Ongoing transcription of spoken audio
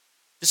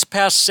This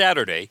past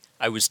Saturday,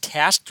 I was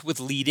tasked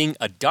with leading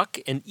a duck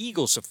and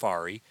eagle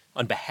safari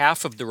on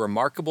behalf of the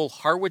remarkable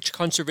Harwich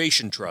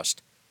Conservation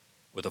Trust.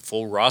 With a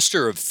full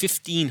roster of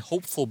 15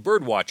 hopeful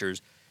birdwatchers,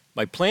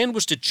 my plan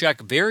was to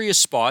check various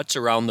spots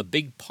around the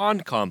big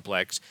pond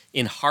complex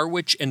in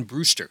Harwich and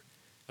Brewster,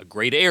 a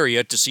great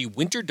area to see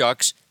winter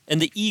ducks and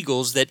the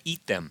eagles that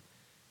eat them.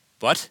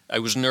 But I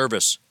was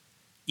nervous.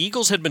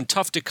 Eagles had been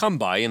tough to come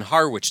by in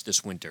Harwich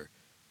this winter,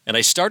 and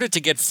I started to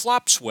get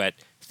flop sweat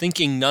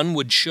thinking none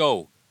would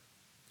show.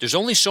 There's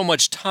only so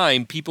much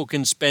time people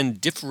can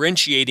spend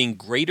differentiating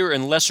greater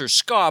and lesser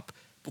scaup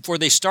before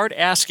they start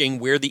asking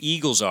where the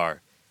eagles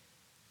are.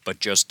 But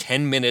just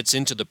 10 minutes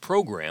into the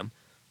program,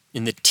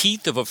 in the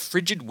teeth of a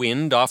frigid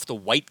wind off the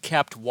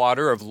white-capped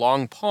water of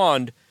Long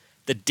Pond,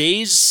 the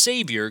day's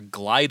savior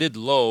glided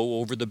low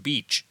over the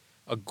beach,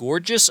 a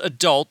gorgeous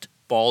adult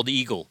bald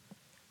eagle.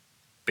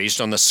 Based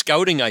on the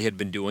scouting I had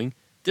been doing,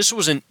 this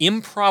was an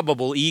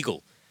improbable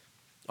eagle.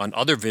 On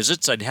other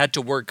visits, I'd had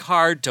to work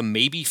hard to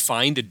maybe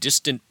find a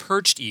distant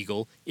perched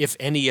eagle, if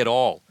any at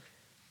all.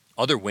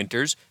 Other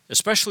winters,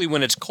 especially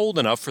when it's cold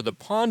enough for the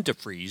pond to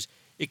freeze,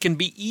 it can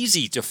be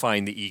easy to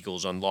find the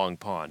eagles on Long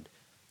Pond.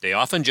 They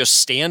often just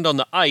stand on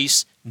the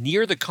ice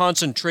near the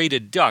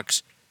concentrated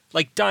ducks,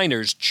 like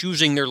diners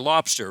choosing their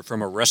lobster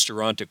from a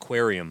restaurant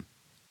aquarium.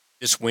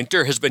 This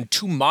winter has been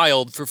too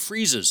mild for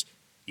freezes.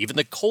 Even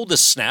the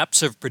coldest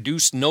snaps have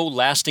produced no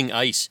lasting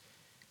ice.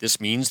 This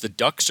means the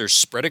ducks are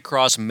spread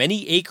across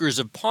many acres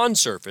of pond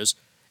surface,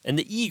 and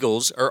the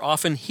eagles are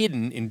often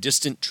hidden in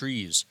distant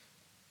trees.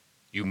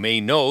 You may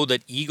know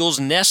that eagles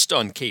nest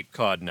on Cape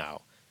Cod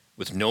now,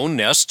 with known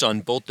nests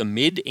on both the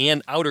mid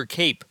and outer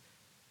Cape.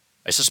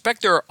 I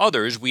suspect there are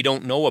others we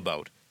don't know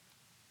about.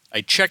 I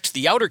checked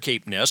the outer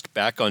Cape nest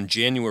back on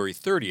January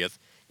 30th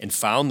and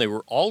found they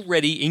were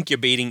already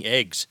incubating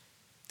eggs.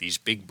 These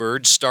big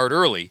birds start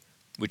early,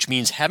 which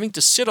means having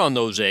to sit on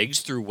those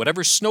eggs through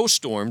whatever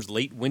snowstorms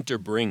late winter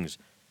brings.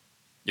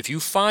 If you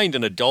find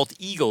an adult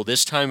eagle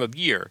this time of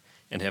year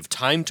and have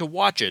time to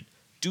watch it,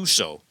 do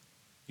so.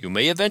 You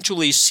may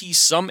eventually see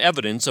some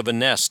evidence of a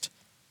nest.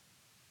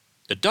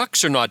 The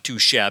ducks are not too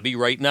shabby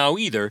right now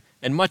either,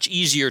 and much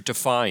easier to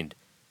find.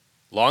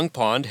 Long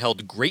Pond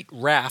held great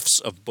rafts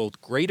of both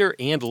greater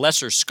and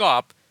lesser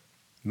scaup,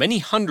 many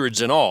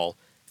hundreds in all,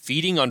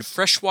 feeding on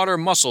freshwater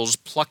mussels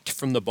plucked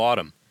from the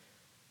bottom.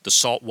 The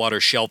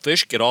saltwater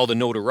shellfish get all the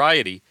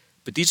notoriety,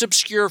 but these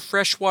obscure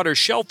freshwater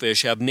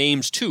shellfish have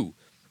names too,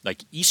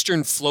 like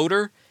eastern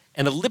floater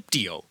and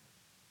elliptio.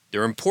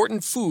 They're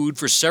important food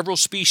for several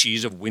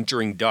species of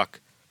wintering duck.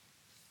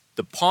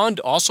 The pond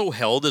also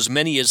held as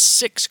many as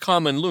 6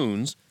 common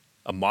loons,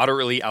 a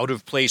moderately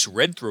out-of-place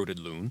red-throated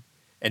loon,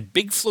 and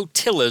big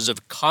flotillas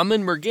of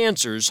common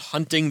mergansers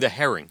hunting the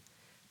herring,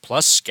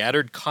 plus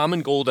scattered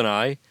common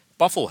goldeneye,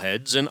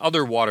 buffleheads, and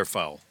other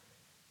waterfowl.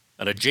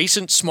 An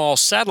adjacent small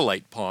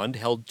satellite pond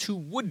held 2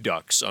 wood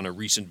ducks on a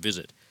recent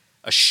visit,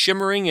 a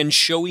shimmering and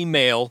showy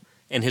male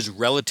and his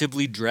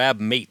relatively drab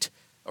mate,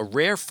 a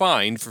rare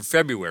find for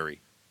February.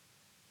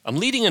 I'm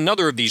leading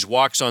another of these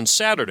walks on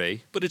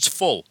Saturday, but it's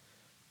full.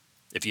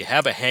 If you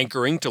have a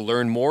hankering to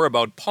learn more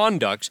about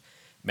pond ducks,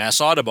 Mass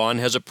Audubon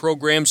has a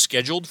program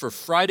scheduled for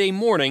Friday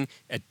morning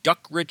at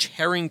Duck-Rich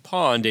Herring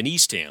Pond in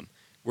Eastham,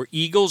 where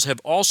eagles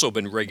have also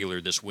been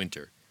regular this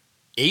winter.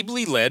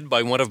 Ably led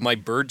by one of my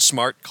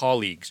bird-smart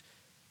colleagues.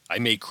 I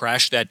may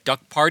crash that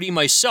duck party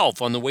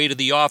myself on the way to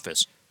the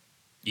office.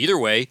 Either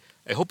way,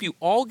 I hope you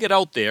all get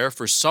out there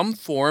for some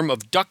form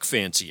of duck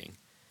fancying,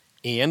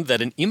 and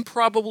that an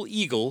improbable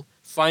eagle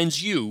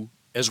finds you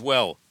as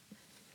well.